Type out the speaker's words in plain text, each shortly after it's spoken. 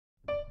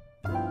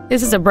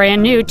This is a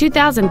brand new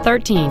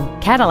 2013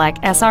 Cadillac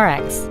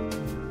SRX.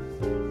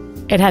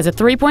 It has a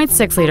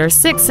 3.6-liter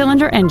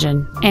six-cylinder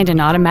engine and an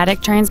automatic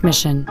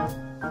transmission.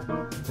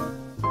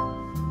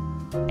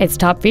 Its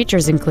top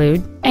features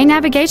include a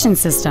navigation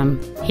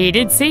system,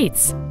 heated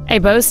seats, a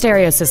Bose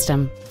stereo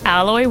system,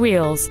 alloy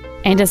wheels,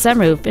 and a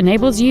sunroof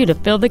enables you to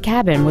fill the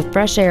cabin with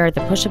fresh air at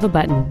the push of a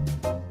button.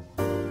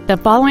 The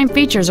following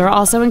features are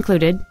also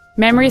included: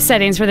 memory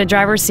settings for the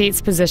driver's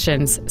seat's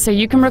positions, so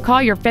you can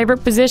recall your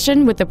favorite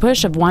position with the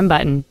push of one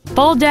button,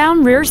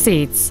 fold-down rear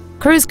seats,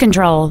 cruise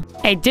control,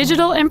 a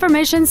digital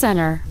information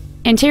center,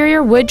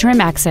 interior wood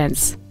trim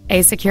accents,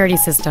 a security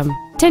system,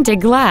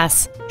 tinted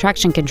glass,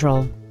 traction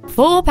control,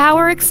 full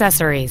power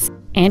accessories,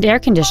 and air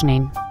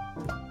conditioning.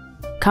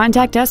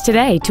 Contact us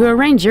today to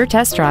arrange your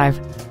test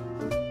drive.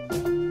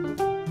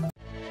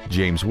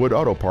 James Wood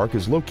Auto Park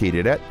is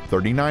located at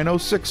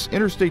 3906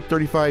 Interstate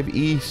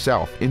 35E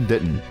South in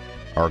Denton.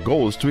 Our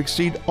goal is to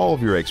exceed all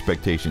of your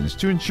expectations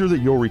to ensure that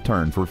you'll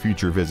return for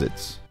future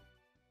visits.